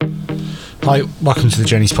Hi, welcome to the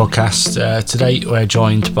Journeys podcast. Today we're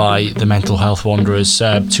joined by the Mental Health Wanderers,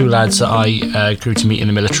 two lads that I grew to meet in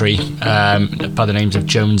the military by the names of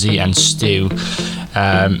Jonesy and Stew.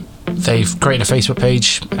 They've created a Facebook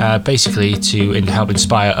page basically to help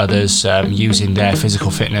inspire others using their physical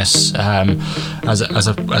fitness as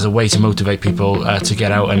a way to motivate people to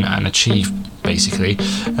get out and achieve. Basically,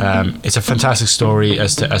 it's a fantastic story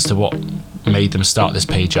as to what made them start this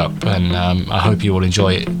page up, and I hope you all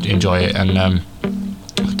enjoy it. And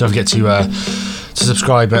don't forget to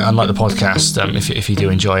subscribe and like the podcast if you do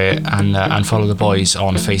enjoy it, and follow the boys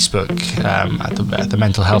on Facebook at the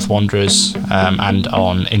Mental Health Wanderers and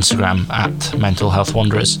on Instagram at Mental Health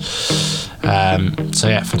Wanderers. So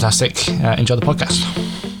yeah, fantastic. Enjoy the podcast.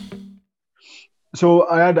 So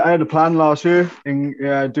I had a plan last year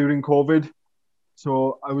during COVID.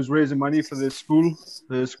 So I was raising money for the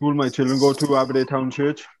school my children go to, Aberdeen Town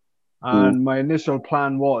Church. And my initial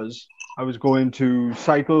plan was I was going to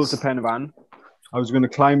cycle to Penavan. I was going to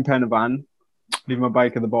climb Penavan, leave my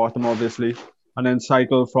bike at the bottom, obviously, and then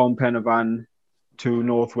cycle from Penavan to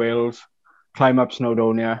North Wales, climb up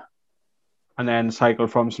Snowdonia, and then cycle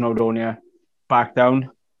from Snowdonia back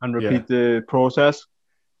down and repeat the process.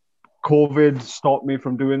 COVID stopped me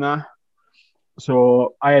from doing that.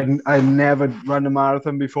 So I had never run a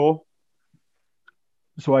marathon before.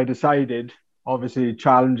 So I decided, obviously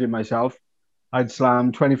challenging myself, I'd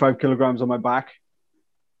slam 25 kilograms on my back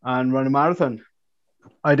and run a marathon.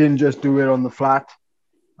 I didn't just do it on the flat.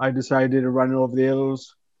 I decided to run it over the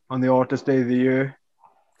hills on the hottest day of the year.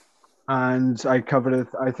 And I covered it,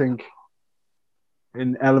 I think,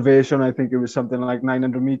 in elevation, I think it was something like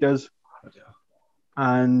 900 meters.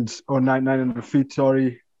 Or 900 feet,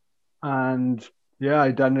 sorry. And yeah, I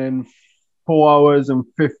done it in 4 hours and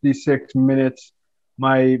 56 minutes.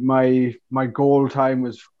 My goal time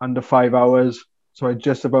was under 5 hours, so I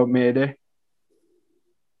just about made it.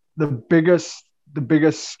 The biggest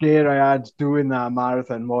scare I had doing that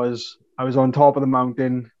marathon was I was on top of the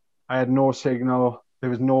mountain. I had no signal. There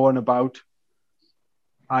was no one about.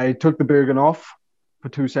 I took the Bergen off for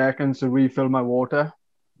 2 seconds to refill my water.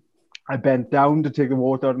 I bent down to take the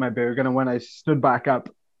water out of my Bergen, and when I stood back up,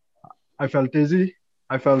 I felt dizzy.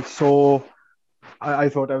 I felt so. I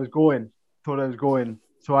thought I was going.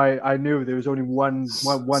 So I knew there was only one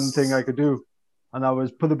thing I could do, and that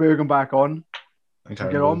was put the Bergen back on and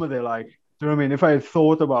get on with it. Like, do you know what I mean? If I had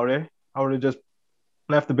thought about it, I would have just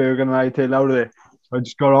left the Bergen and I tailed out of it. I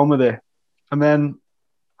just got on with it. And then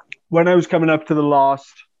when I was coming up to the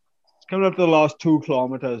last 2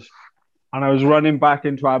 kilometers, and I was running back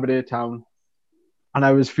into Aberdeen Town, and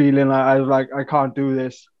I was feeling like I can't do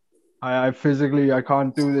this. I physically, I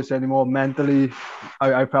can't do this anymore. Mentally,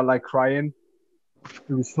 I felt like crying.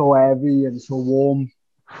 It was so heavy and so warm.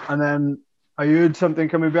 And then I heard something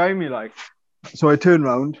coming behind me, like. So I turned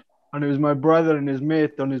around, and it was my brother and his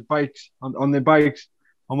mate on his bikes, on their bikes.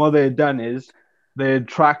 And what they had done is they had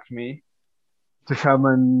tracked me to come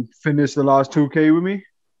and finish the last 2K with me.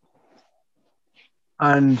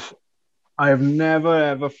 And I have never,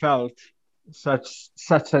 ever felt such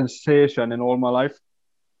sensation in all my life.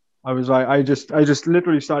 I was like, I just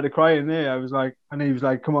literally started crying there. I was like, and he was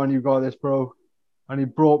like, come on, you got this, bro. And he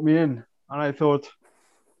brought me in. And I thought, do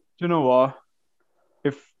you know what?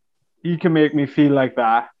 If he can make me feel like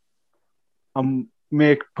that and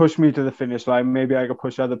push me to the finish line, maybe I could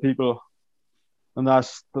push other people. And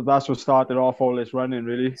that's what started off all this running,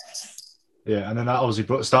 really. Yeah, and then that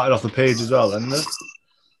obviously started off the page as well, didn't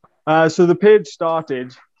it? So the page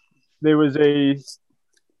started, there was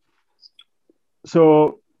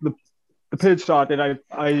the page started.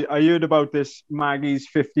 I heard about this Maggie's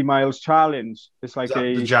 50 miles challenge. It's like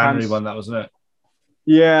the January one, that wasn't it?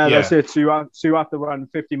 Yeah, that's it. So you have to run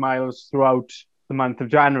 50 miles throughout the month of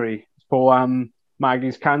January for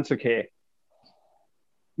Maggie's cancer care.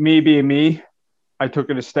 Me being me, I took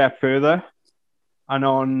it a step further, and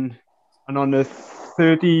on the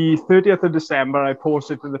 30th of December, I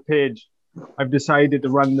posted to the page, I've decided to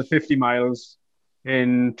run the 50 miles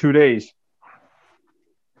in 2 days.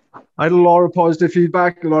 I had a lot of positive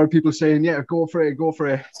feedback, a lot of people saying, yeah, go for it.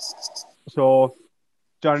 So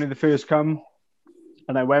January the 1st come,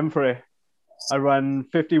 and I went for it. I ran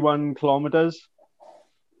 51 kilometers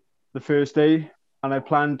the first day, and I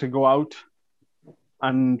planned to go out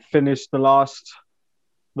and finish the last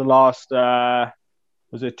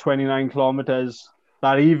was it 29 kilometers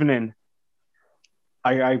that evening.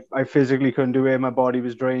 I physically couldn't do it. My body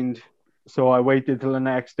was drained. So I waited till the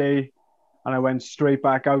next day, and I went straight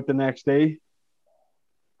back out the next day,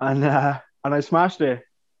 and I smashed it.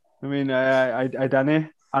 I mean, I done it,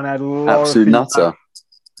 and I had a lot Absolute of feedback. nutter.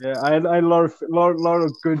 Yeah, I had a lot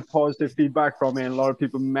of good positive feedback from it, and a lot of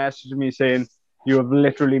people messaged me saying you have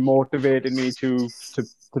literally motivated me to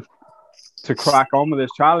to crack on with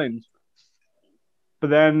this challenge. But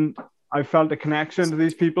then I felt a connection to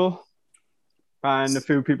these people, and a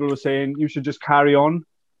few people were saying you should just carry on,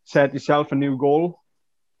 set yourself a new goal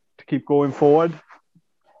to keep going forward.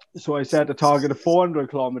 So I set a target of 400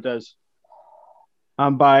 kilometers,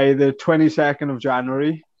 and by the 22nd of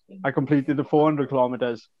January, I completed the 400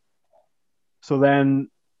 kilometers. So then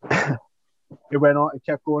it went on, it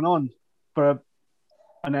kept going on for,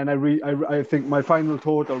 and then I think my final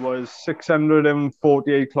total was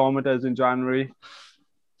 648 kilometers in January.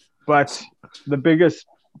 But the biggest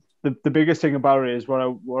the biggest thing about it is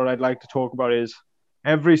what I'd like to talk about is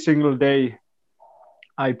every single day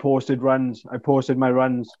I posted runs. I posted my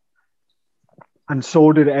runs, and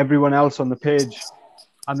so did everyone else on the page.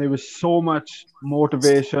 And there was so much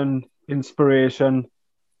motivation, inspiration,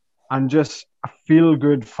 and just a feel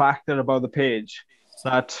good factor about the page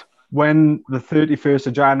that when the 31st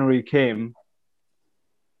of January came,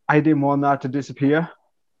 I didn't want that to disappear.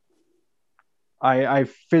 I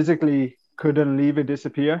physically couldn't leave it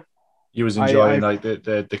disappear. You was enjoying like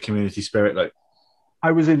the community spirit, like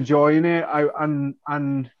I was enjoying it.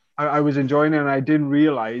 I was enjoying it, and I didn't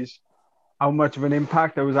realize how much of an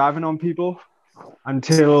impact I was having on people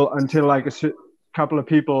until like a couple of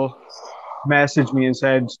people messaged me and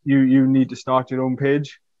said you need to start your own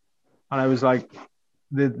page, and I was like,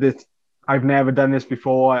 this I've never done this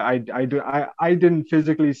before. I didn't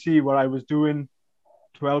physically see what I was doing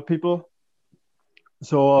to help people,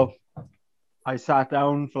 so I sat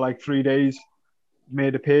down for like 3 days,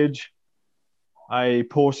 made a page. I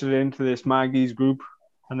posted it into this Maggie's group,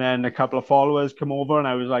 and then a couple of followers come over, and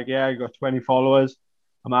I was like, yeah, I got 20 followers.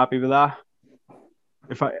 I'm happy with that.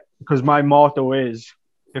 Because my motto is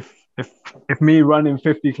if me running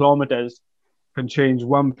 50 kilometers can change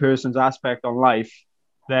one person's aspect on life,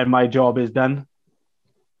 then my job is done.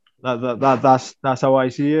 That's how I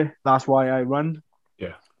see it. That's why I run.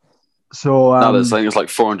 Yeah. So now there's like it's like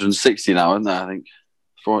 460 now, isn't there? I think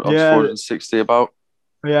 460 about.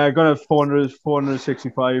 Yeah, I got a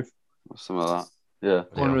 465. Something like that. Yeah.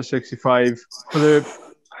 465 for the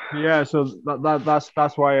so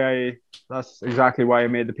that's exactly why I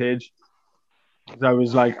made the page. I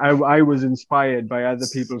was like, I was inspired by other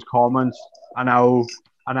people's comments, and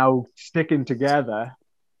how sticking together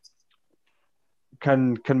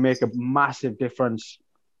can make a massive difference.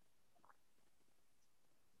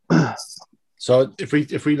 So if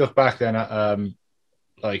we look back then at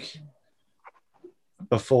like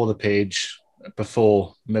before the page,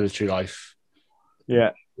 before military life,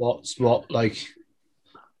 yeah, what like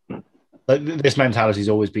this mentality's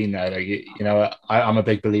always been there. Like, you know, I'm a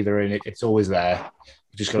big believer in it. It's always there.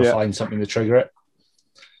 You just got to find something to trigger it.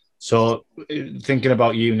 So thinking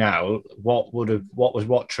about you now,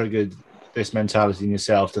 what triggered this mentality in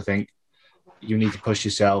yourself to think you need to push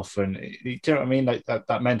yourself, and do you know what I mean? Like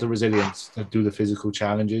that mental resilience to do the physical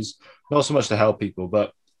challenges, not so much to help people,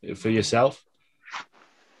 but for yourself.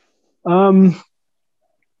 I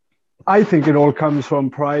think it all comes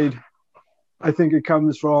from pride. I think it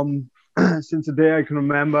comes from since the day I can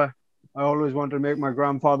remember, I always wanted to make my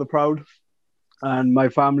grandfather proud and my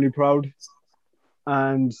family proud.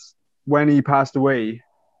 And when he passed away,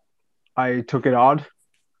 I took it hard.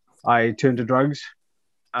 I turned to drugs.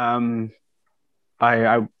 I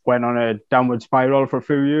went on a downward spiral for a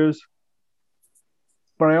few years.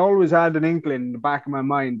 But I always had an inkling in the back of my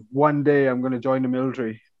mind, one day I'm going to join the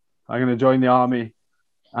military. I'm going to join the army,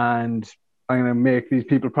 and I'm going to make these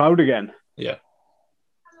people proud again. Yeah.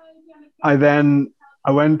 I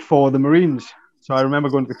went for the Marines. So I remember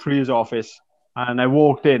going to the careers office, and I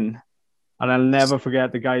walked in, and I'll never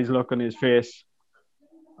forget the guy's look on his face.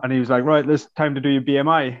 And he was like, right, it's time to do your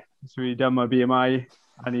BMI. So he done my BMI,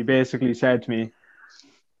 and he basically said to me,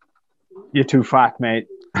 you're too fat, mate.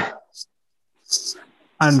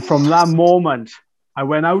 And from that moment, I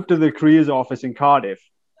went out to the careers office in Cardiff.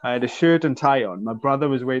 I had a shirt and tie on. My brother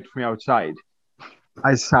was waiting for me outside.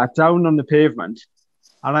 I sat down on the pavement,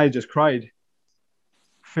 and I just cried.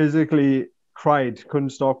 Physically cried,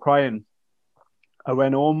 couldn't stop crying. I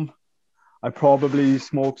went home. I probably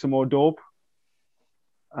smoked some more dope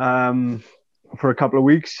for a couple of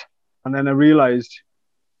weeks. And then I realized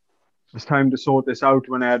it was time to sort this out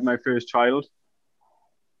when I had my first child.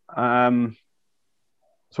 So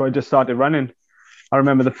I just started running. I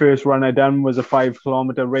remember the first run I done was a 5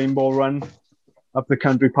 kilometer rainbow run up the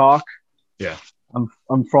country park. Yeah.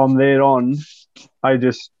 And from there on, I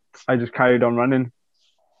just carried on running,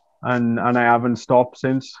 and I haven't stopped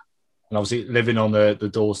since. And obviously living on the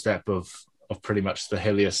doorstep of of pretty much the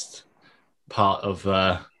hilliest part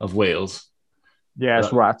of Wales. Yeah,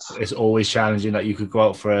 it's rats. It's always challenging that you could go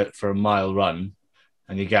out for a mile run,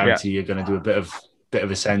 and you guarantee you're going to do a bit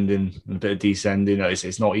of ascending and a bit of descending.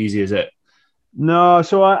 It's not easy, is it? No,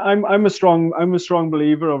 so I'm a strong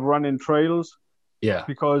believer of running trails. Yeah,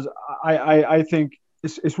 because I think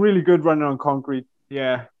it's really good running on concrete.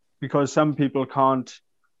 Yeah, because some people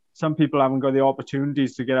haven't got the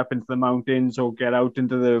opportunities to get up into the mountains or get out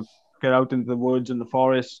into the woods and the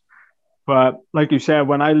forests. But like you said,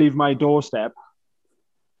 when I leave my doorstep,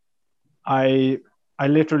 I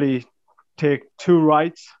literally take 2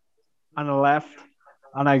 rights and a left,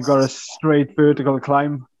 and I got a straight vertical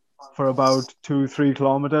climb for about 2-3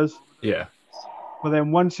 kilometers. Yeah. But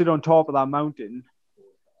then once you're on top of that mountain,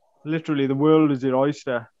 literally the world is your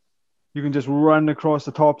oyster. You can just run across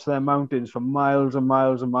the tops of their mountains for miles and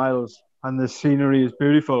miles and miles, and the scenery is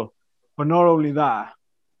beautiful. But not only that,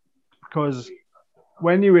 because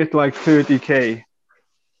when you hit like 30k,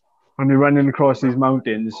 when you're running across these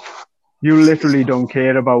mountains, you literally don't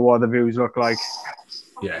care about what the views look like.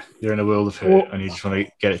 Yeah, you're in a world of hurt, and you just want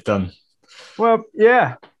to get it done. Well,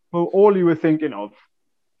 yeah. Well, all you were thinking of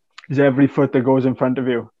is every foot that goes in front of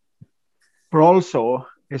you. But also,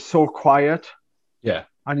 it's so quiet. Yeah.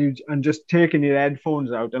 And just taking your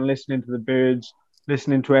headphones out and listening to the birds,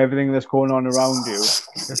 listening to everything that's going on around you.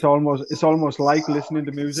 It's almost like listening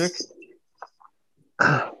to music.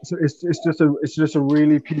 So it's just a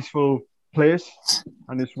really peaceful place,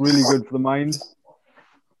 and it's really good for the mind.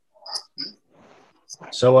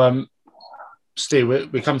 So Stu,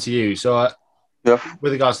 we come to you. So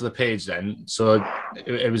with regards to the page then, so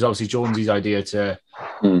it was obviously Jonesy's idea to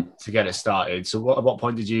get it started. So at what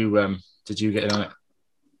point did you get in on it?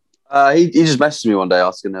 He just messaged me one day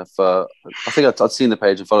asking if I think I'd seen the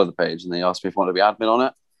page and followed the page, and they asked me if I wanted to be admin on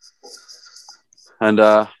it. And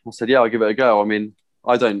I said, yeah, I'll give it a go. I mean,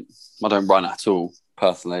 I don't run at all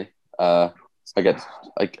personally. I get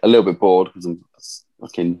a little bit bored because I'm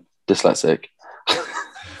fucking dyslexic,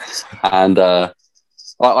 and I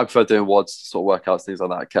prefer doing WODs, sort of workouts, things like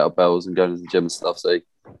that, kettlebells, and going to the gym and stuff. So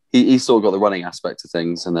he sort of got the running aspect of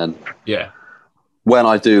things, and then when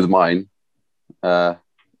I do mine, they're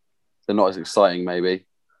not as exciting, maybe.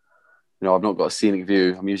 You know, I've not got a scenic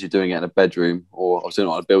view. I'm usually doing it in a bedroom, or I was doing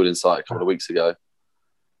it on a building site a couple of weeks ago.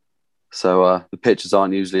 So the pictures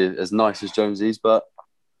aren't usually as nice as Jonesy's, but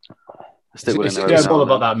I stick with it. It's all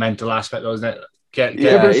about that mental aspect, though, isn't it? Can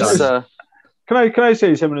I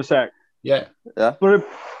say something a sec? Yeah. But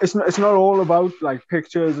it's not all about like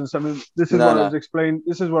pictures and something. This is what I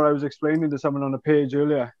was explaining to someone on a page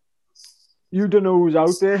earlier. You don't know who's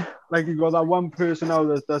out there. Like you got that one person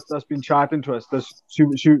out that's been chatting to us.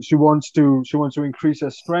 She wants to increase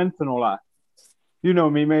her strength and all that. You know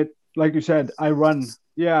me, mate. Like you said, I run.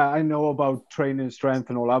 Yeah, I know about training strength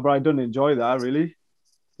and all that, but I don't enjoy that really.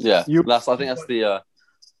 Yeah, I think that's the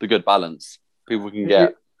good balance. People can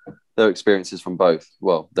get their experiences from both.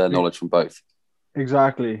 Well, their knowledge from both.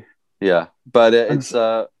 Exactly. Yeah, but it's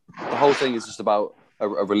the whole thing is just about a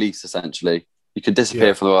release essentially. You can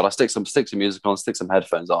disappear from the world. I stick some music on, stick some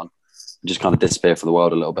headphones on, and just kind of disappear from the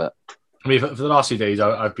world a little bit. I mean, for the last few days,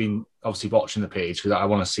 I've been obviously watching the page because I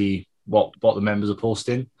want to see what the members are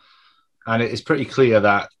posting, and it's pretty clear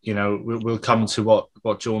that we'll come to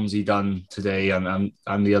what Jonesy done today and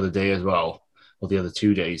the other day as well, or the other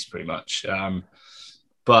 2 days, pretty much.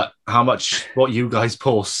 But how much what you guys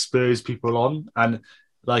post spurs people on, and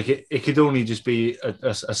like it could only just be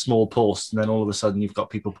a small post, and then all of a sudden you've got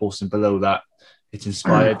people posting below that. It's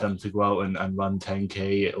inspired them to go out and run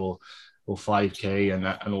 10k or 5k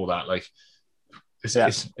and all that. Like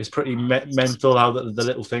it's pretty mental how the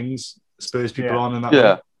little things spurs people on and that.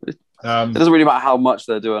 Yeah, it doesn't really matter how much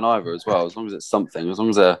they're doing either, as well. As long as it's something, as long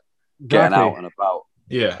as they're getting out and about.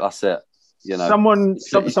 Yeah, that's it. You know, someone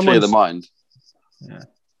clear the mind. Yeah.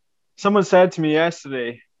 Someone said to me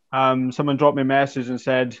yesterday. Someone dropped me a message and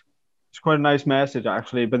said, it's quite a nice message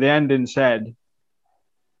actually, but the ending said,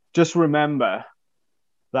 just remember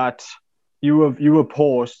that you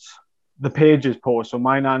posts, the pages post, so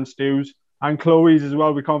mine and Stu's and Chloe's as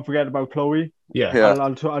well. We can't forget about Chloe. Yeah.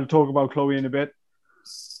 I'll talk about Chloe in a bit.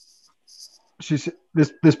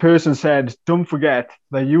 This person said, don't forget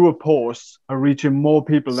that your posts are reaching more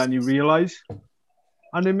people than you realize.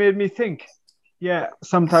 And it made me think, yeah,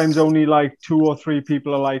 sometimes only like 2 or 3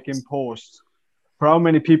 people are liking posts. For how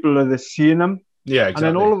many people are they seeing them? Yeah,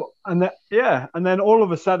 exactly. And then all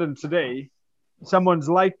of a sudden today, someone's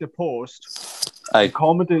liked a post,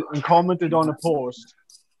 commented on a post,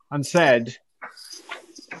 and said,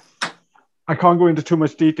 I can't go into too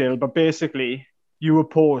much detail, but basically, your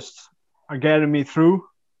posts are getting me through.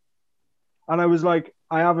 And I was like,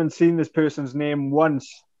 I haven't seen this person's name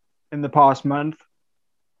once in the past month,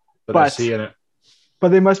 But they're seeing it. but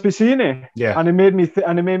they must be seeing it. Yeah. And it made me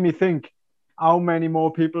think, how many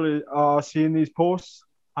more people are seeing these posts?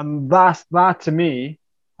 And that to me,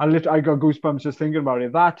 I got goosebumps just thinking about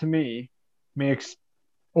it. That to me makes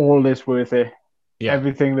all this worth it. Yeah.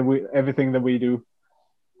 Everything that we do.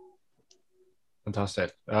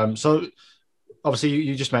 Fantastic. So obviously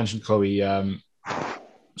you just mentioned Chloe.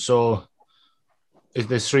 So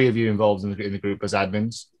there's 3 of you involved in the group as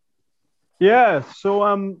admins? Yeah.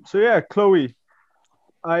 So yeah, Chloe.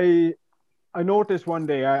 I noticed one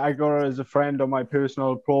day I got her as a friend on my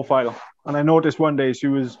personal profile, and I noticed one day she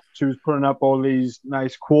was putting up all these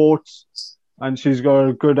nice quotes, and she's got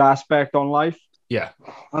a good aspect on life. Yeah.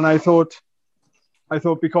 And I thought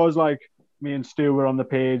because like me and Stu were on the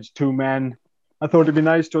page, 2 men, I thought it'd be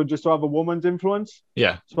nice to just have a woman's influence.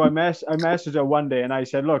 Yeah. So I messaged her one day and I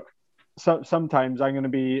said, look, sometimes I'm gonna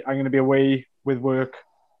be away with work.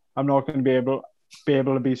 I'm not gonna be able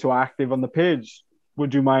to be so active on the page.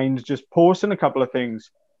 Would you mind just posting a couple of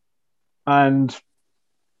things? And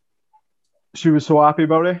she was so happy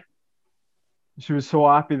about it. She was so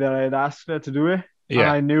happy that I had asked her to do it. Yeah. And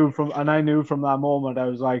I knew from that moment, I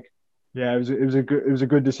was like, yeah, it was a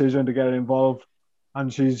good decision to get her involved. And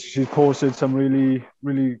she's posted some really,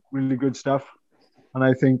 really, really good stuff. And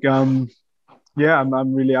I think yeah,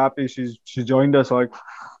 I'm really happy she joined us. Like,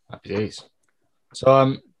 happy days.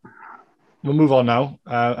 So we'll move on now,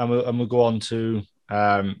 and we'll go on to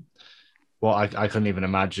well, I couldn't even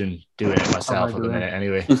imagine doing it myself at the minute.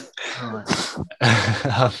 Anyway,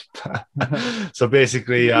 so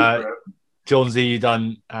basically, Jonesy, you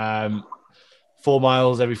done 4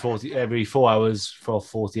 miles every 4 hours for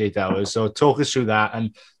 48 hours. So talk us through that,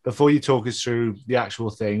 and before you talk us through the actual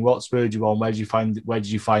thing, what spurred you on? Where did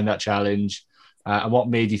you find that challenge, and what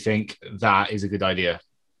made you think that is a good idea?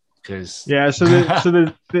 Because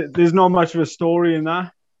so there's not much of a story in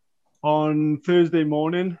that. On Thursday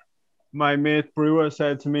morning, my mate Brewer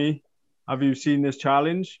said to me, "Have you seen this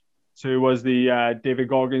challenge?" So it was the David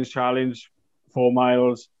Goggins challenge, 4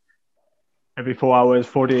 miles every 4 hours,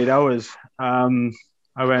 48 hours. I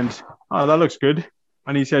went, "Oh, that looks good."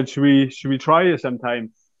 And he said, should we try it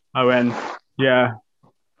sometime? I went, "Yeah,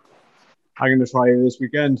 I'm going to try it this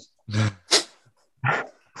weekend."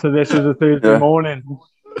 So this was a Thursday morning.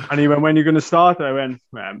 And he went, "When are you going to start?" I went,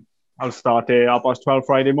 "I'll start at 12:30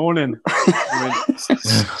 Friday morning."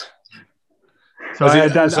 So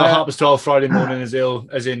 12:30 Friday morning as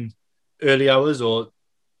in early hours, or?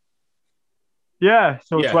 Yeah,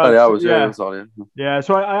 so 12 early hours. Yeah, sorry. Yeah,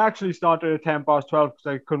 so I actually started at 12:10 because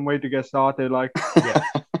I couldn't wait to get started. Like, so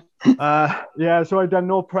I done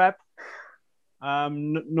no prep.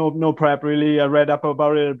 No prep really. I read up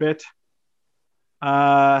about it a bit.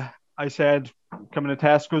 I said, coming to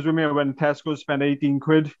Tesco's with me. I went to Tesco's, spent 18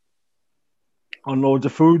 quid on loads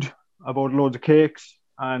of food. I bought loads of cakes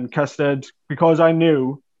and custard because I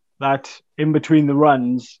knew that in between the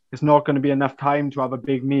runs, it's not going to be enough time to have a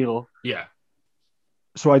big meal. Yeah.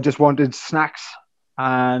 So I just wanted snacks.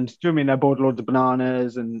 And do you know what I mean? I bought loads of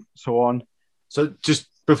bananas and so on. So just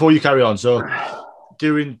before you carry on, so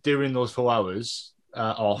during those 4 hours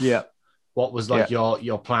off, what was like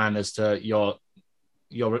your plan as to your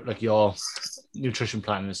nutrition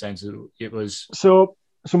plan in a sense? It was so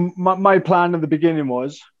my plan at the beginning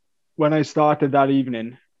was, when I started that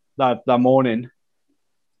evening, that morning,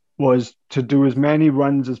 was to do as many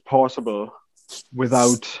runs as possible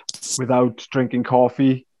without drinking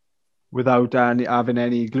coffee, without having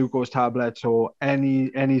any glucose tablets or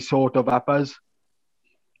any sort of uppers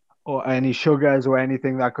or any sugars or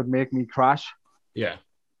anything that could make me crash. Yeah.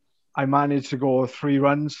 I managed to go 3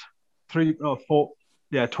 runs,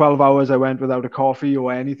 12 hours I went without a coffee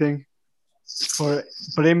or anything.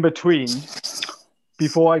 But in between,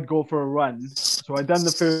 before I'd go for a run, so I'd done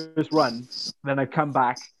the first run, then I'd come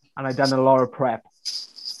back and I'd done a lot of prep.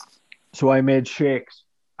 So I made shakes.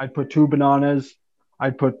 I'd put 2 bananas,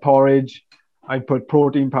 I'd put porridge, I'd put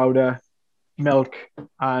protein powder, milk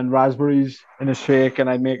and raspberries in a shake, and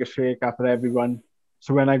I'd make a shake after every run.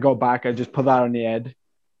 So when I got back, I just put that on the head,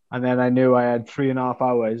 and then I knew I had 3.5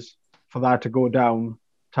 hours for that to go down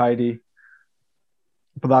tidy.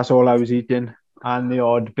 But that's all I was eating, and the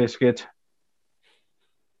odd biscuit.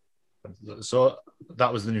 So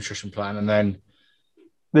that was the nutrition plan, and then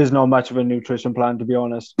there's not much of a nutrition plan, to be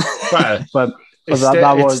honest. But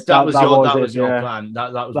that was your plan.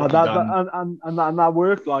 That was what you done. And that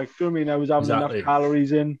worked. Like, do you know what I mean? I was having enough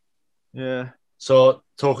calories in. Yeah. So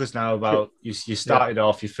talk us now about you started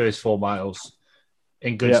off your first 4 miles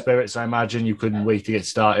in good spirits. I imagine you couldn't wait to get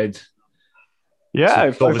started.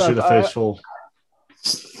 Yeah, Obviously the first four.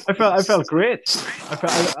 I felt great.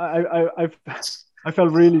 I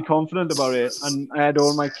felt really confident about it, and I had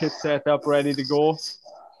all my kit set up, ready to go.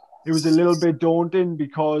 It was a little bit daunting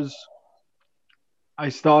because I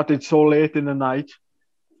started so late in the night.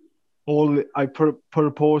 I put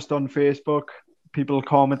a post on Facebook. People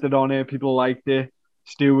commented on it. People liked it.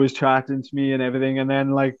 Stu was chatting to me and everything, and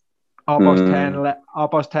then like almost 10,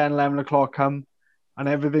 11 o'clock come, and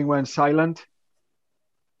everything went silent.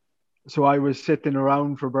 So I was sitting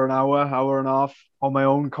around for about an hour and a half on my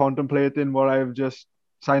own, contemplating what I've just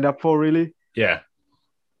signed up for, really. Yeah.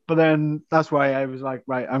 But then that's why I was like,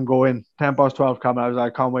 right, I'm going. 12 coming. I was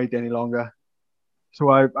like, I can't wait any longer. So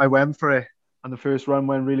I went for it. And the first run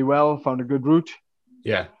went really well. Found a good route.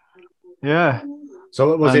 Yeah. Yeah.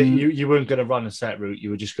 So was it you weren't going to run a set route? You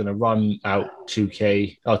were just going to run out 2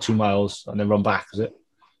 miles and then run back, was it?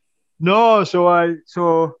 No. So I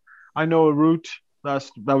know a route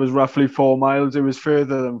that was roughly 4 miles. It was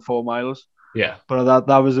further than 4 miles. Yeah. But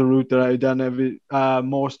that was a route that I done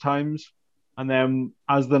most times. And then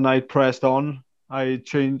as the night pressed on, I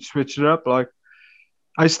switched it up. Like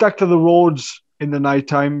I stuck to the roads in the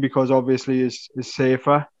nighttime because obviously it's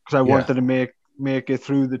safer, because I wanted to make it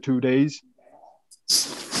through the 2 days.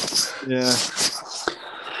 Yeah.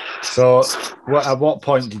 So at what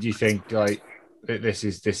point did you think like this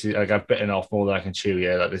is like I've bitten off more than I can chew?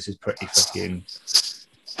 Yeah, like this is pretty mental.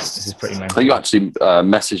 I think you actually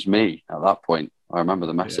messaged me at that point. I remember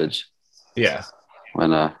the message. Yeah. When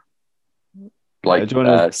do you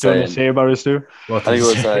want to say about it, Stu? I think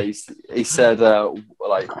it was he said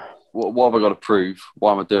like, what have I got to prove?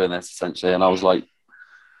 Why am I doing this, essentially? And I was like,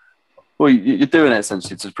 well, you're doing it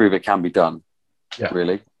essentially to prove it can be done. Yeah.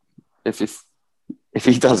 Really. If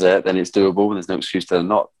he does it, then it's doable, and there's no excuse to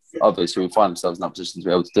not. Others who find themselves in that position to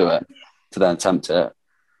be able to do it, to then attempt it.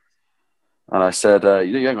 And I said,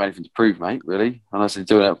 you ain't got anything to prove, mate, really. And I said,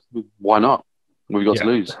 doing it, why not? What have you got to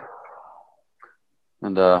lose?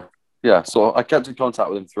 And so I kept in contact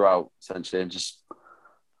with him throughout, essentially, and just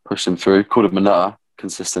pushed him through. Called him a nutter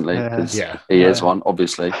consistently, because he is one,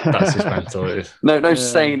 obviously. That's his mental. No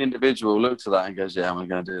sane individual looks at that and goes, yeah, I'm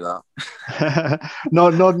going to do that.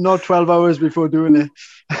 not 12 hours before doing it.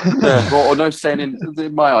 Or no sane,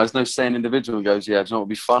 in my eyes, no sane individual goes, yeah, do you know what would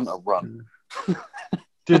be fun? I'll run.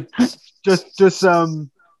 just on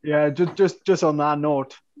that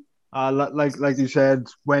note, like you said,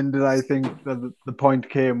 when did I think that the point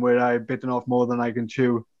came where I bitten off more than I can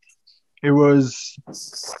chew? It was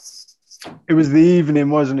the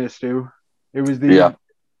evening, wasn't it, Stu? It was the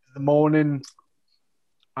morning,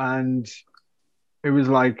 and it was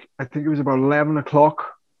like, I think it was about 11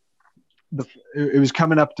 o'clock. It was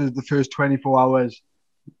coming up to the first 24 hours.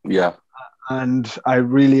 Yeah. And I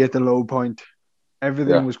really hit the low point.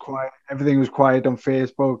 Everything was quiet. Everything was quiet on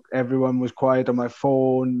Facebook. Everyone was quiet on my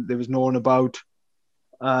phone. There was no one about.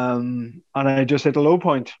 And I just hit a low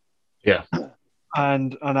point. Yeah.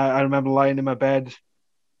 And I remember lying in my bed,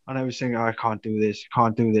 and I was saying, I can't do this.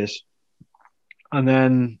 And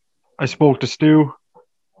then I spoke to Stu,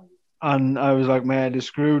 and I was like, man, it's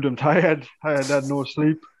screwed. I'm tired. I had no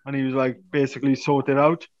sleep. And he was like, basically sort it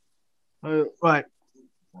out. Right.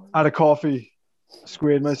 Had a coffee,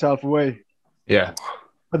 squared myself away. Yeah.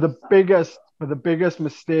 But the biggest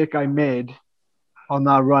mistake I made on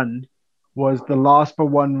that run was the last but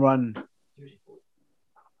one run.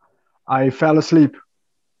 I fell asleep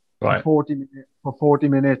for 40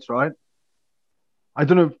 minutes, right? I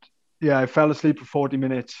don't know. I fell asleep for 40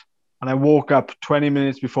 minutes, and I woke up 20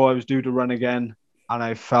 minutes before I was due to run again, and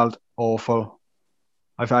I felt awful.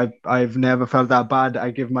 I've never felt that bad.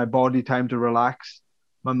 I give my body time to relax.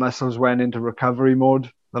 My muscles went into recovery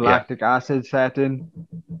mode. The lactic acid set in,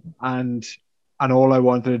 and all I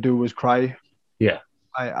wanted to do was cry. Yeah,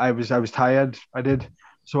 I was tired. I did.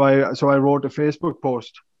 So I wrote a Facebook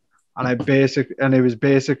post, and it was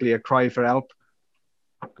basically a cry for help.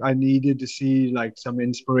 I needed to see like some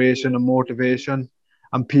inspiration and motivation,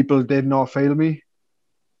 and people did not fail me.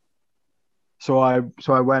 So I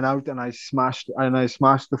went out and I smashed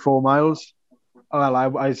the 4 miles. Well,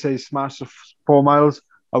 I say smashed the 4 miles.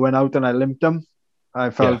 I went out and I limped them. I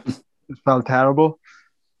felt it felt terrible.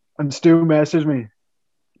 And Stu messaged me.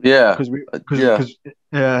 Yeah.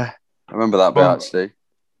 I remember that bit actually.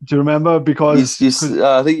 Do you remember? Because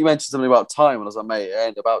I think you mentioned something about time, and I was like, mate, it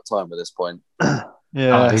ain't about time at this point.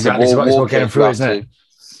 Exactly. It's about getting through, isn't it?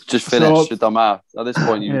 Just finish your dumb ass. At this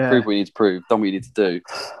point, you prove what you need to prove, done what you need to do.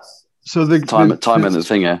 So the time and the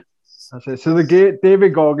thing here. That's it. So the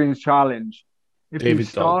David Goggins challenge. If you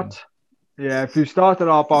start at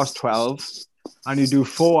 12:30, and you do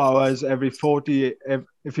 4 hours every 40.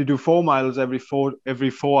 If you do 4 miles every 4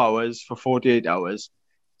 hours for 48 hours,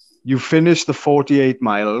 you finish the 48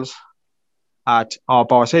 miles at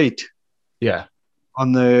 8:30 Yeah.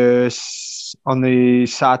 on the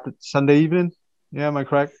Sunday evening. Yeah, am I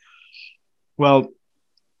correct? Well,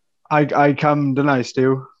 I come, didn't I,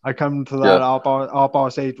 Stu? I come to that Yeah.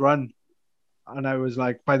 8:30 run, and I was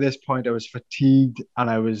like, by this point, I was fatigued and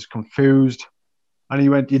I was confused. And he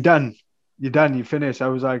went, "You're done. You're done. You finished." I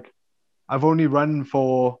was like, "I've only run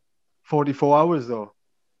for 44 hours, though."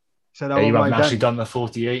 He said, Yeah, "How you am I haven't actually done?" done the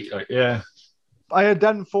 48. Like, yeah. I had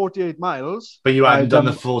done 48 miles, But you but hadn't done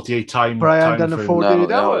the 48 I hadn't time done the frame. 48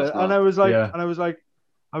 No, hours. it's And not. I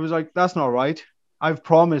was like, "That's not right. I've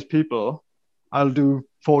promised people I'll do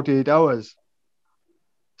 48 hours."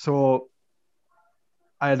 So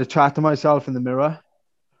I had a chat to myself in the mirror,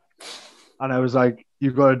 and I was like,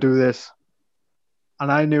 "You got to do this."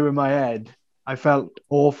 And I knew in my head, I felt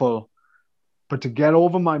awful, but to get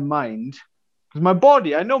over my mind, because my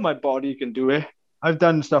body, I know my body can do it. I've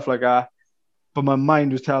done stuff like that, but my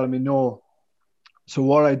mind was telling me no. So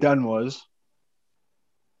what I done was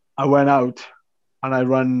I went out and I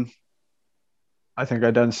run. I think I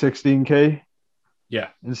done 16K. Yeah.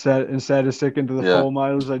 Instead of sticking to the Yeah. 4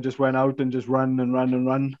 miles, I just went out and just run and run and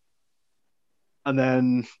run. And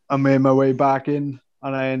then I made my way back in,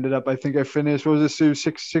 and I ended up. I think I finished. What was it, Sue?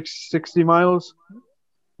 60 miles.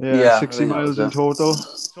 Yeah, Yeah, I 60 think that miles was in it. total.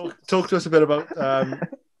 Talk to us a bit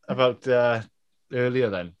about earlier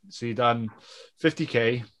then. So you done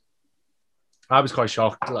 50K. I was quite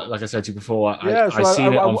shocked. Like I said to you before, Yeah, I so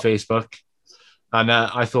seen it on Facebook, and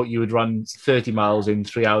I thought you would run 30 miles in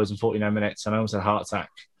 3 hours and 49 minutes, and I almost had a heart attack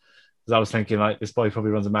because I was thinking like this boy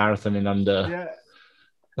probably runs a marathon in under. yeah.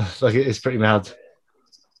 Like it's pretty mad.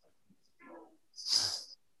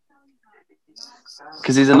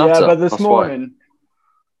 Because he's a nutter. Yeah, but That's why.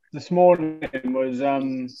 this morning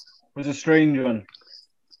was a strange one.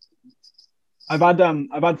 I've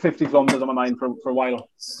had 50 kilometers on my mind for a while.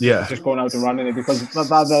 Yeah. Just going out and running it because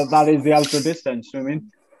that is the ultra distance. You know what I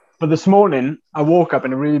mean? But this morning I woke up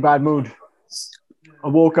in a really bad mood. I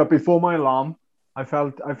woke up before my alarm. I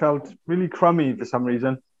felt really crummy for some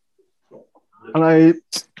reason, and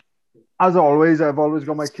as always, I've always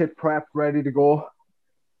got my kit prepped, ready to go.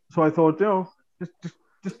 So I thought,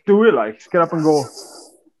 just do it, like, just get up and go.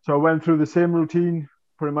 So I went through the same routine,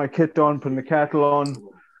 putting my kit on, putting the kettle on,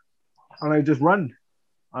 and I just run,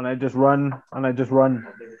 and I just run, and I just run.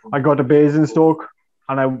 I got to Basingstoke,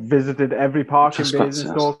 and I visited every park in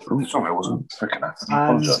Basingstoke. Sorry, I wasn't freaking out.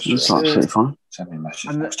 And It's absolutely fine.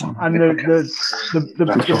 and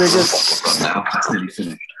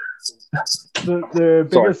the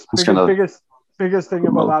biggest thing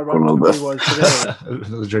about that run for me was today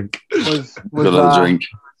Another drink. was drink.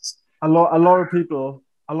 a lot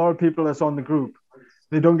of people that's on the group,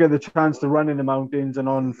 they don't get the chance to run in the mountains and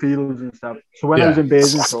on fields and stuff. So when I was in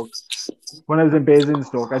Basingstoke,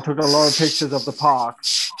 I took a lot of pictures of the park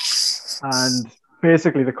and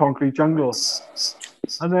basically the concrete jungle.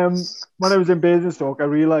 And then when I was in Basingstoke, I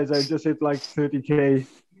realized I just hit like 30K.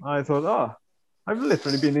 I thought, I've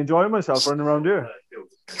literally been enjoying myself running around here.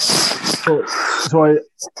 So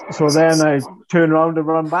then I turned around and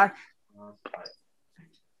run back.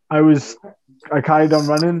 I carried on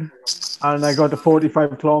running, and I got to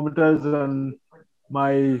 45 kilometers, and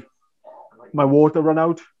my water ran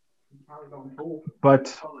out.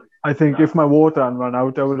 But I think if my water hadn't run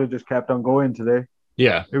out, I would have just kept on going today.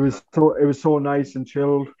 Yeah, it was so nice and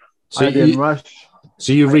chilled. So I didn't rush.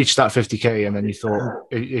 So you reached that 50K, and then you thought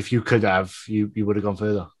if you could have, you would have gone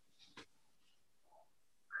further.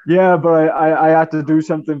 Yeah, but I had to do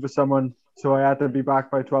something for someone, so I had to be back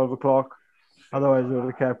by 12 o'clock. Otherwise, I would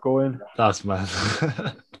have kept going. That's mad.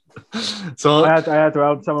 So I had to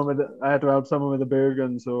help someone with the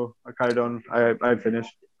Bergen, so I carried on. I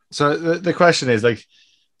finished. So the question is like,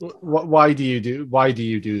 why do you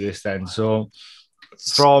do this then? So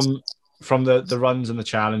from the runs and the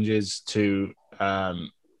challenges to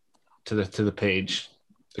the page,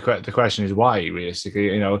 the question is why,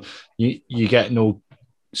 realistically. You know, you get no.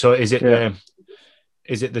 So is it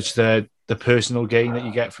the personal gain that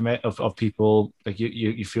you get from it of people, like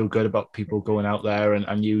you feel good about people going out there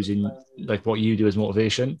and using like what you do as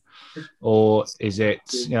motivation, or is it,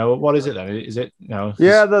 you know, what is it then? Is it, you know?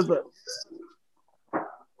 Yeah,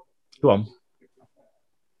 Go on.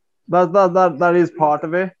 That is part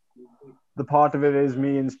of it. The part of it is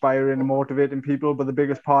me inspiring and motivating people, but the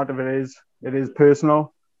biggest part of it is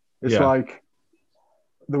personal. It's like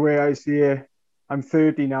the way I see it. I'm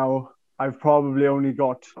 30 now. I've probably only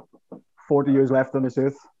got 40 years left on this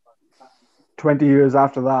earth. 20 years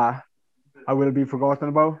after that, I will be forgotten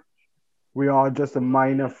about. We are just a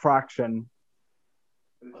minor fraction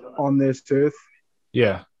on this earth,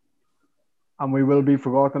 Yeah. and we will be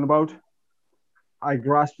forgotten about. I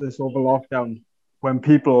grasped this over lockdown when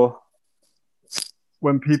people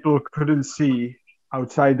couldn't see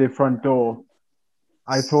outside their front door.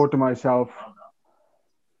 I thought to myself,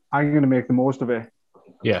 I'm going to make the most of it.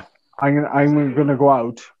 Yeah. I'm going to go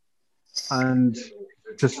out and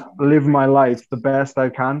just live my life the best I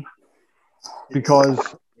can,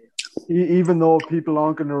 because even though people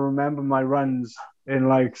aren't going to remember my runs in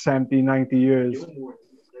like 70, 90 years,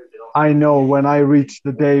 I know when I reach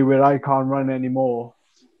the day where I can't run anymore,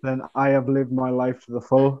 then I have lived my life to the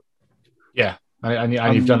full. Yeah. And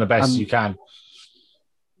you've done the best you can.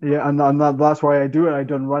 Yeah, and that's why I do it. I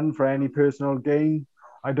don't run for any personal gain.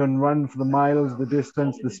 I don't run for the miles, the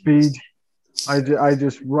distance, the speed. I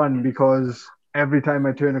just run because every time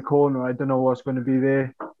I turn a corner, I don't know what's going to be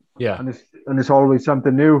there. Yeah. And it's always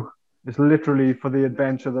something new. It's literally for the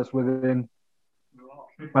adventure that's within,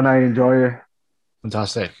 and I enjoy it.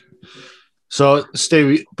 Fantastic. So,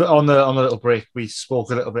 Stu, on the little break, we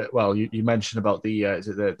spoke a little bit. Well, you mentioned about the is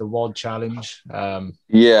it the WOD challenge?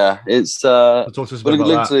 Yeah, it's talk to us a bit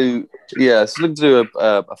about that. It's looking to do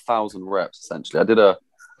a 1,000 reps essentially. I did a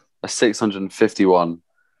 651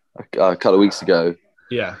 a couple of weeks ago.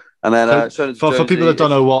 Yeah, and then for people that don't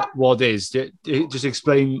know what WOD is, just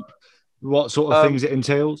explain what sort of things it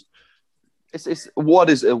entails. It's WOD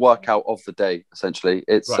is a workout of the day essentially.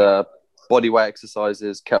 It's right. Body weight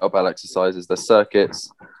exercises, kettlebell exercises, there's circuits.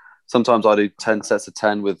 Sometimes I do 10 sets of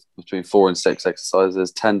 10 with between 4 and 6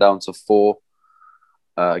 exercises, 10 down to 4,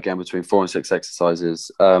 again, between 4 and 6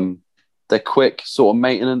 exercises. They're quick sort of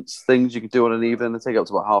maintenance things you can do on an evening. They take up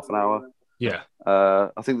to about half an hour. Yeah.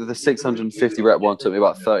 I think that the 650 rep one took me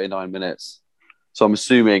about 39 minutes. So I'm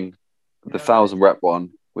assuming the 1,000 rep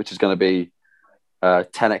one, which is going to be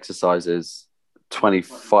 10 exercises,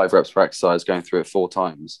 25 reps per exercise, going through it 4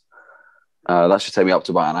 times. That should take me up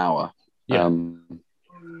to about an hour. Yeah.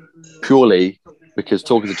 Purely because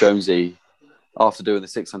talking to Jonesy after doing the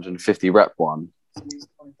 650 rep one,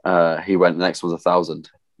 he went, the next one's 1,000.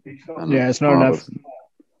 Yeah, it's not enough.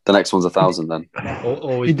 The next one's 1,000 then.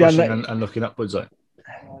 Always pushing and looking upwards. Like.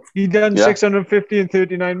 He done 650 in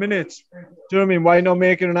 39 minutes. Do you know what I mean? Why not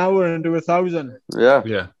make it an hour and do 1,000? Yeah.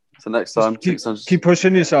 Yeah. So next time, keep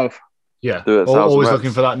pushing yourself. Yeah. Do it. Always reps.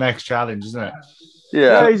 Looking for that next challenge, isn't it?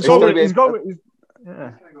 Yeah. He's going.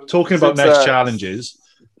 Talking about next challenges,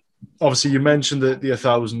 obviously you mentioned the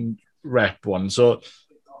 1,000 rep one. So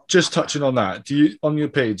just touching on that, do you on your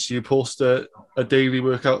page do you post a daily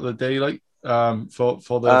workout of the day like for the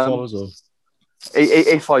followers? Or?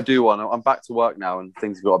 If I do one, I'm back to work now and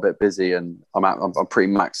things have got a bit busy and I'm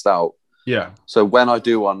pretty maxed out. Yeah. So when I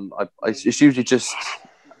do one, it's usually just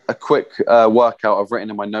a quick workout I've written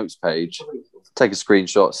in my notes page. Take a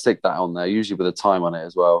screenshot, stick that on there, usually with a time on it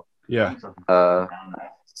as well. Yeah.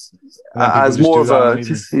 As more of a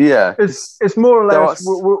it's more or less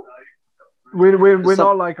we're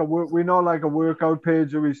not like a workout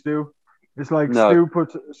page that we do. It's like Stu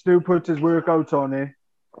puts his workouts on it,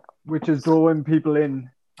 which is drawing people in,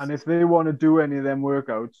 and if they want to do any of them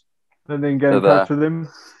workouts, then they can get in touch with him.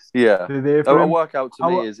 Yeah, a workout to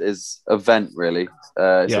me is a vent really.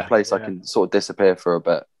 It's a place I can sort of disappear for a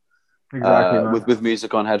bit. Exactly. With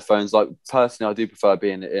music on headphones. Like personally, I do prefer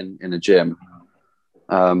being in a gym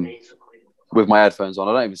with my headphones on.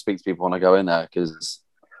 I don't even speak to people when I go in there because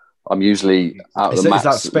I'm usually out of the max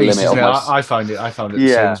that space, limit of my... I found it the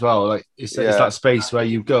same as well. Like it's that space where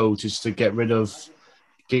you go just to get rid of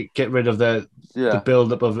the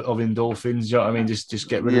build up of endorphins. You know what I mean? Just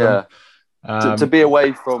get rid of them. To be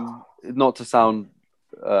away from, not to sound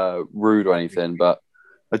rude or anything, but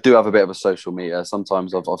I do have a bit of a social meter.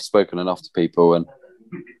 Sometimes I've spoken enough to people, and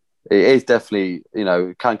it is definitely,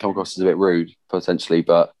 it can come across as a bit rude potentially,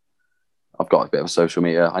 but I've got a bit of a social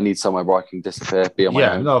meter. I need somewhere where I can disappear, be on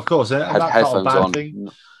my own. No, of course, headphones on. Thing.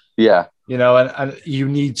 Yeah, and you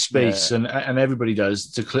need space, and everybody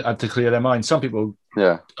does to clear their mind. Some people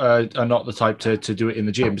are not the type to do it in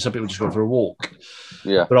the gym. Some people just go for a walk.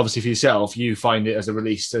 Yeah, but obviously for yourself, you find it as a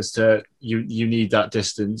release as to you need that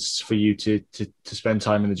distance for you to spend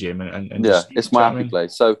time in the gym and it's my happy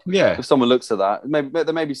place. So if someone looks at that,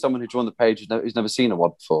 there may be someone who joined the page who's never seen a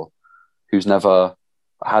WOD before, who's never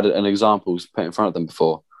had an example put in front of them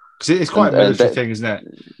before. Because it's quite a military thing, isn't it?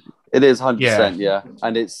 It is 100%,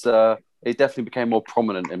 and it's it definitely became more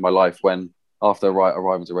prominent in my life after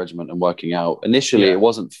arriving to regiment and working out. Initially, it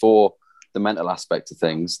wasn't for the mental aspect of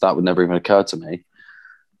things. That would never even occur to me.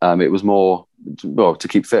 It was more to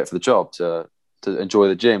keep fit for the job, to enjoy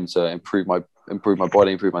the gym, to improve my improve my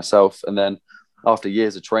body, improve myself. And then after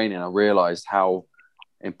years of training, I realized how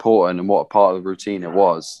important and what a part of the routine it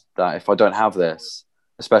was, that if I don't have this,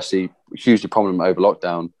 especially hugely prominent over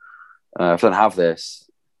lockdown, if I don't have this,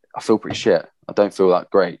 I feel pretty shit. I don't feel that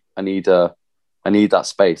great. I need that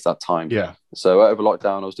space, that time. Yeah. So over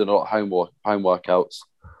lockdown, I was doing a lot of home workouts,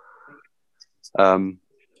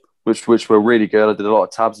 which were really good. I did a lot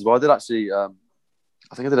of tabs as well. I did actually, I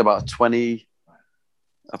think I did about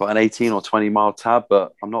an 18 or 20 mile tab,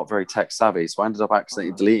 but I'm not very tech savvy, so I ended up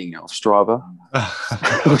accidentally deleting it off Strava,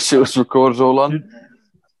 which it was recorded all on.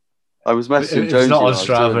 I was messaging Jonesy. It's not on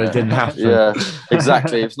Strava, it didn't happen. Yeah,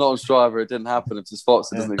 exactly. If it's not on Strava, it didn't happen. If it's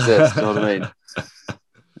Fox, it doesn't exist. You know what I mean?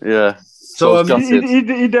 Yeah. So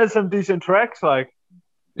he does some decent treks, like.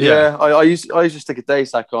 Yeah, I used to stick a day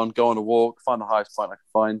sack on, go on a walk, find the highest point I can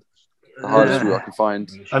find, the hardest route I can find.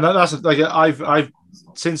 And that's like I've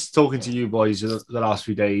since talking to you boys the last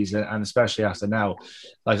few days, and especially after now,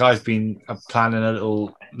 like I've been planning a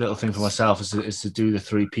little thing for myself is to do the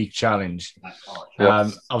 3 peak challenge.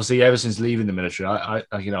 Yep. Obviously, ever since leaving the military,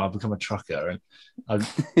 I've become a trucker, and I'm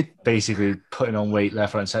basically putting on weight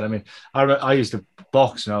left, right, and centre. I mean, I used to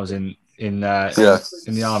box when I was in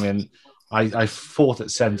the army, and I fought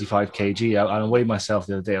at 75 kg. I weighed myself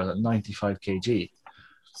the other day. I was at 95 kg.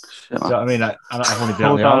 So I mean, I've only been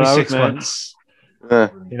out in the army 6 months. Yeah.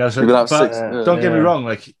 You know, so don't get me wrong.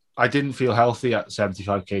 Like, I didn't feel healthy at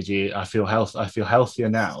 75 kg. I feel healthier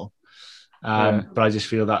now, but I just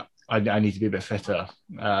feel that I need to be a bit fitter.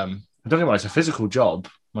 Don't get me wrong, it's a physical job.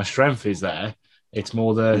 My strength is there. It's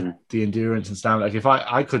more the endurance and stamina. Like, if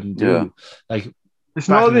I couldn't do like, it's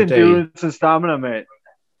not the endurance and stamina, mate.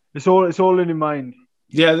 It's all in your mind.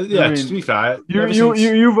 Yeah. I mean, to be fair,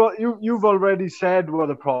 you've already said what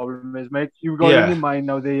the problem is, mate. You've got in your mind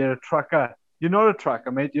now that you're a trucker. You're not a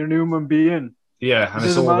trucker, mate. You're a human being. Yeah, and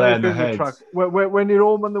it's all there in the head. When you're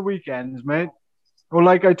home on the weekends, mate, or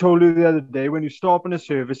like I told you the other day, when you stop in the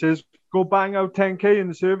services, go bang out 10K in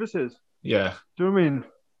the services. Yeah. Do you know what I mean?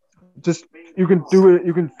 Just, you can do it.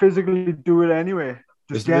 You can physically do it anyway.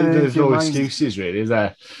 There's no excuses, really, is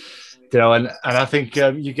there? You know, and I think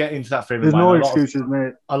you get into that frame of mind. There's no excuses,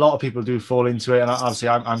 mate. A lot of people do fall into it, and obviously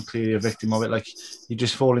I'm clearly a victim of it. Like, you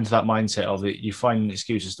just fall into that mindset of it. You find an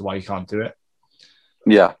excuse as to why you can't do it.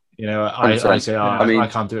 Yeah. You know, I say, I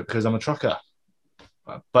can't do it because I'm a trucker.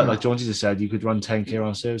 But like Jonesy just said, you could run 10K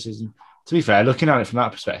on services. And to be fair, looking at it from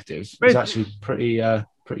that perspective, it's actually pretty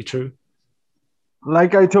true.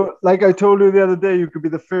 Like I told you the other day, you could be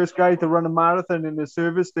the first guy to run a marathon in the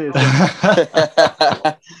service station.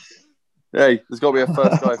 Hey, there's got to be a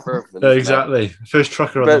first guy for everything. Exactly. First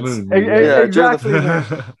trucker on the moon. Exactly.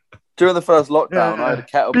 During the first lockdown, I had a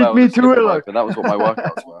kettlebell. Me too, rope, and that was what my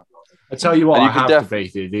workouts were. I tell you what, I have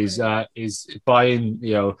debated is buying,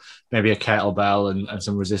 you know, maybe a kettlebell and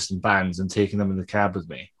some resistant bands and taking them in the cab with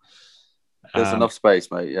me. There's enough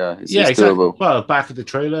space, mate. Yeah, it's exactly. doable. Well, back of the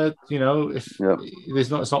trailer, you know, if it's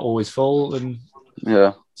not always full, and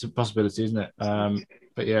it's a possibility, isn't it?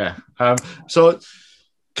 But yeah. So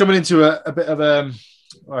coming into a bit of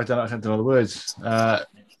I can't know the words.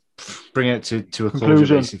 Bringing it to a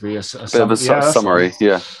closure, basically. A bit of a summary,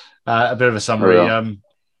 a bit of a summary.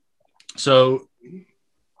 So,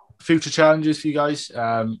 future challenges for you guys.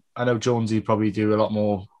 I know Jonesy probably do a lot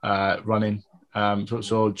more running.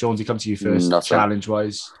 So Jonesy, come to you first.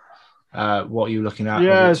 Challenge-wise, what are you looking at?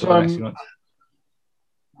 Yeah, so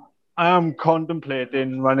I am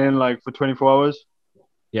contemplating running like for 24 hours.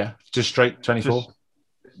 Yeah, just straight 24.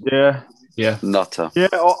 Yeah. Nutter. Yeah.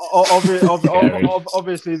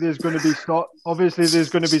 Obviously, there's going to be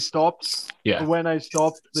stops. Yeah. But when I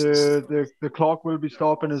stop, the clock will be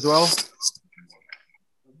stopping as well.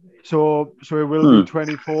 So it will be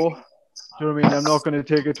 24. Do you know what I mean? I'm not going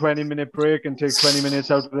to take a 20-minute break and take 20 minutes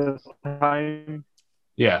out of the time.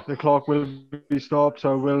 Yeah. The clock will be stopped,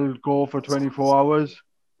 so I will go for 24 hours.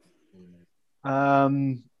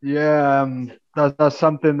 That's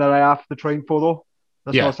something that I have to train for, though.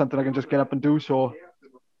 That's not something I can just get up and do. So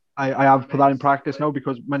I have put that in practice now,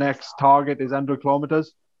 because my next target is 100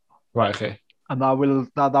 kilometers. Right. Okay. And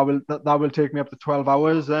that will take me up to 12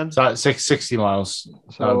 hours then. So that's 60 miles.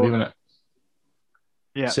 So,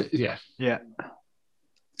 it? Yeah. Yeah.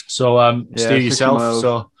 So Stu, yourself. Miles.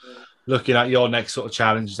 So looking at your next sort of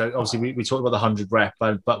challenge, obviously we talked about the 100 rep,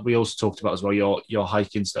 but we also talked about as well your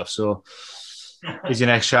hiking stuff. So is your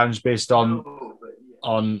next challenge based on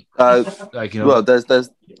like, you know? Well, there's the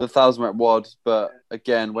 1,000 rep WOD, but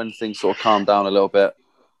again, when things sort of calm down a little bit,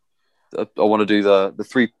 I want to do the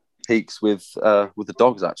 3 peaks with the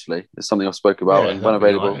dogs. Actually, it's something I've spoke about, and when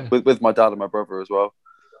available with my dad and my brother as well.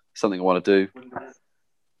 Something I want to do.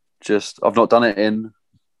 I've not done it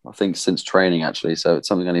I think since training actually. So it's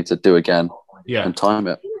something I need to do again. Yeah. And time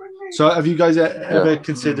it. So have you guys ever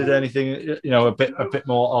considered anything, a bit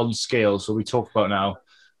more on scale? So we talked about now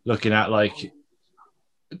looking at like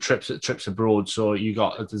trips abroad. So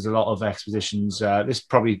there's a lot of expeditions. This is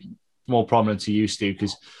probably more prominent to you, Stu,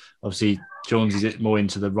 because obviously Jonesy's more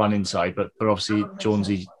into the running side, but obviously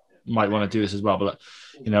Jonesy might want to do this as well. But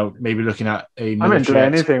maybe looking at a I'm into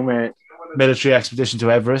anything, mate. Military expedition to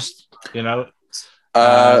Everest.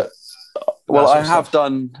 Well, I have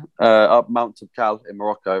done up Mount Tabcal in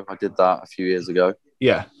Morocco. I did that a few years ago.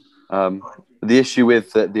 Yeah. The issue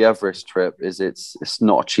with the Everest trip is it's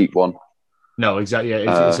not a cheap one. No, exactly.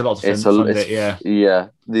 Yeah. It's a lot to fund it. Yeah. Yeah.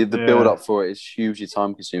 The build up for it is hugely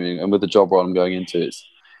time consuming, and with the job role I'm going into,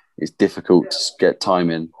 it's difficult to get time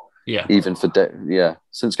in. Yeah. Even for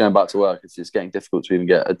since going back to work, it's getting difficult to even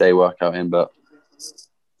get a day workout in. But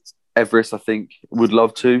Everest, I think, would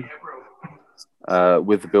love to.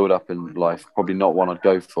 With the build-up in life, probably not one I'd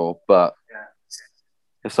go for. But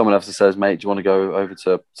if someone else says, "Mate, do you want to go over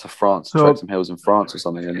to France, trek some hills in France or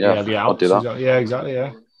something?" And I'll do that. Yeah, exactly.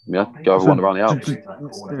 Yeah, go over one around the Alps.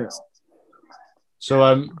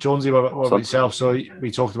 So, Jonesy, what about yourself? So we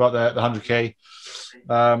talked about the 100K.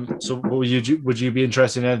 So would you be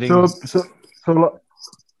interested in anything?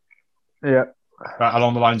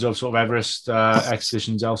 Along the lines of sort of Everest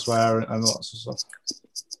expeditions elsewhere and all that sort of stuff.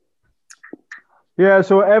 Yeah,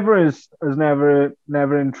 so Everest has never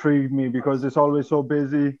intrigued me because it's always so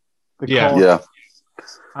busy.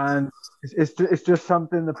 And it's just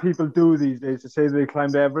something that people do these days to say they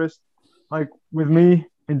climbed Everest. Like with me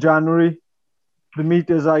in January, the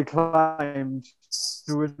meters I climbed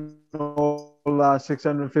doing all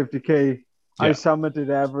 650K, I summited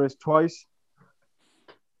Everest twice.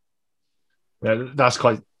 Yeah, that's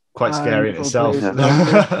quite scary in itself.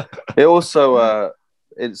 It also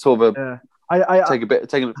it's sort of taking a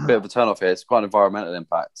bit of a turn off here. It's quite an environmental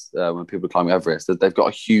impact when people are climbing Everest. They've got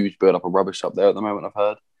a huge build up of rubbish up there at the moment, I've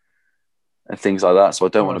heard, and things like that. So I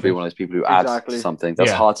don't want to be one of those people who add something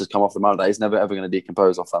that's hard to come off the mountain. That is never ever going to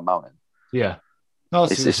decompose off that mountain. Yeah, no,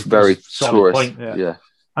 it's very tourist. Yeah,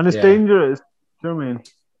 and it's dangerous. Do you know what I mean?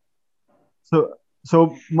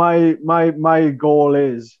 So my goal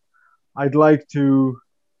is, I'd like to,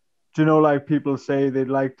 like people say they'd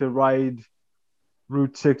like to ride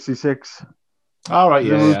Route 66. All right,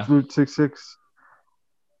 Route 66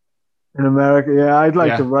 in America. Yeah, I'd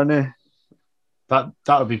like to run it. That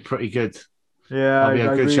would be pretty good. Yeah,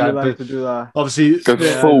 I'd really like to do that. Obviously, go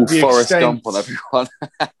full Forrest Gump on everyone.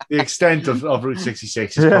 The extent of Route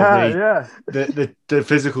 66 is probably the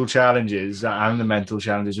physical challenges and the mental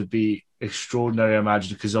challenges would be extraordinary, I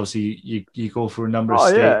imagine, because obviously you go through a number of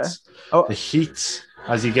states. Yeah. The heat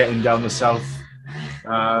as you're getting down the south.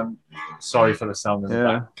 Sorry for the sound in the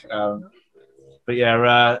back. But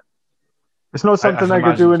it's not something I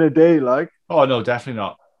could do in a day, like. Oh no, definitely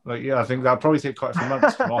not. Like, I think that'd probably take quite a few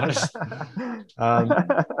months, to be honest.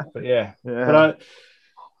 But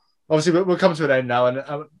obviously we'll come to an end now,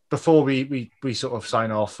 and before we sort of sign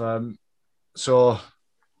off, so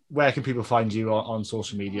where can people find you on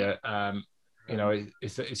social media?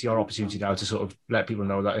 It's your opportunity now to sort of let people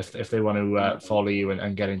know that if they want to follow you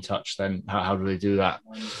and get in touch, then how do they do that?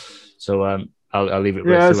 So I'll leave it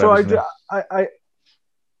with you. So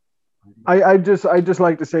I just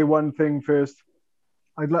like to say one thing first.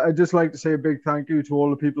 I'd just like to say a big thank you to all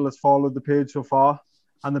the people that's followed the page so far,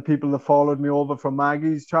 and the people that followed me over from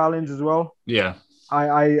Maggie's challenge as well. Yeah,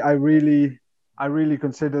 I really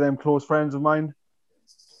consider them close friends of mine.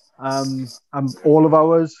 And all of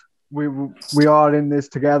ours. We are in this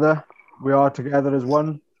together. We are together as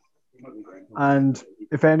one. And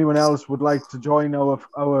if anyone else would like to join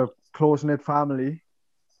our close-knit family,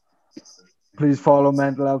 please follow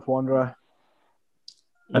Mental Health Wanderer.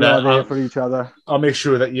 We are there for each other. I'll make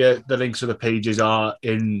sure that the links to the pages are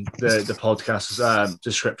in the podcast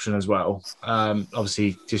description as well.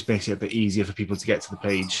 Obviously, just makes it a bit easier for people to get to the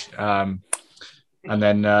page. And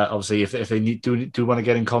then obviously, if they do want to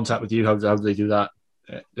get in contact with you, how do they do that?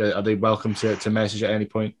 Are they welcome to message at any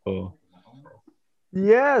point? Or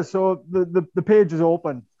so the page is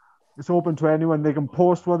open. It's open to anyone. They can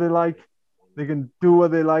post what they like. They can do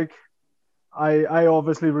what they like. I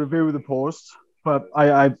obviously review the posts, but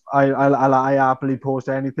I happily post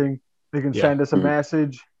anything. They can send us a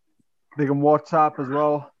message. They can WhatsApp as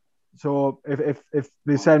well. So if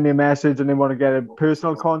they send me a message and they want to get a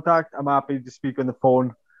personal contact, I'm happy to speak on the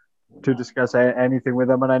phone to discuss anything with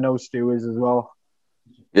them. And I know Stu is as well.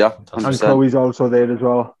 Yeah, 100%. And Chloe's also there as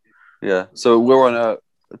well. Yeah, so we're on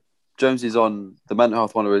Jonesy's on the Mental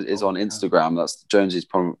Health Wanderer is on Instagram. That's Jonesy's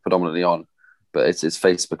predominantly on. but it's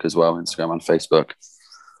Facebook as well. Instagram and Facebook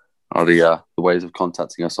are the ways of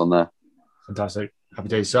contacting us on there. Fantastic. Happy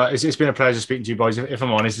days. So it's been a pleasure speaking to you boys. If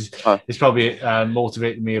I'm honest, it's probably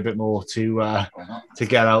motivated me a bit more to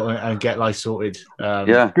get out and get life sorted.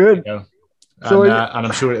 Good. You know, and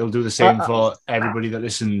I'm sure it'll do the same for everybody that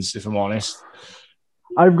listens, if I'm honest.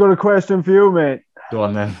 I've got a question for you, mate. Go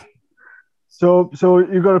on then. So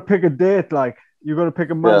you got to pick a date, like you got to pick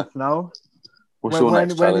a month now. What's your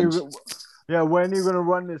next challenge? When are you going to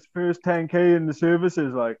run this first 10K in the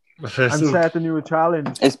services? Like, I'm setting you a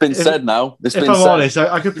challenge. It's been said now. If I'm honest,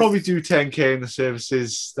 I could probably do 10K in the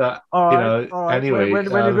services. That anyway.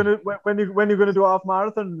 When you gonna do a half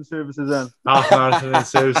marathon in the services then? Half marathon in the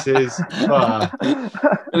services.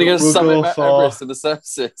 You're going to summit Everest in the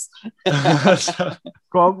services.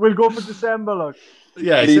 Go on, we'll go for December, look.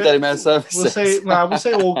 Yeah, we'll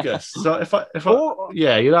say August. So if I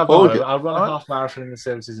you'll have I'll run a half marathon in the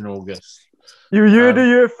services in August. You do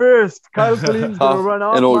your first. Kyle Colleen's going to run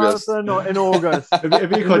half marathon in August.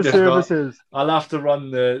 If you could services. I'll have to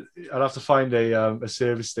find a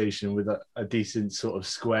service station with a decent sort of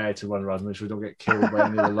square to run around, which we don't get killed by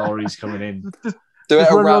any of the lorries coming in. Do it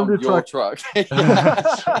around your truck. Thank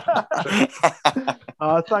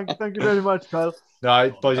you very much, Kyle.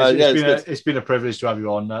 No, boys, it's been a privilege to have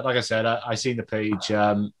you on. Like I said, I seen the page,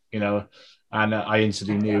 and I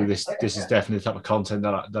instantly knew this is definitely the type of content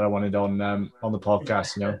that I wanted on the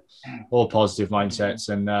podcast. You know, all positive mindsets,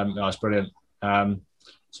 and it's brilliant.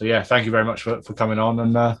 So yeah, thank you very much for coming on,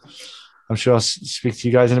 and I'm sure I'll speak to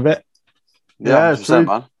you guys in a bit. Yeah, 100%,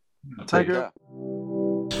 man. Thank you.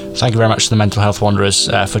 Thank you very much to the Mental Health Wanderers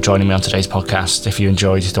for joining me on today's podcast. If you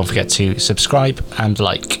enjoyed, don't forget to subscribe and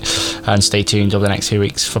like, and stay tuned over the next few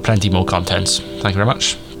weeks for plenty more content. Thank you very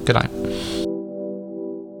much. Good night.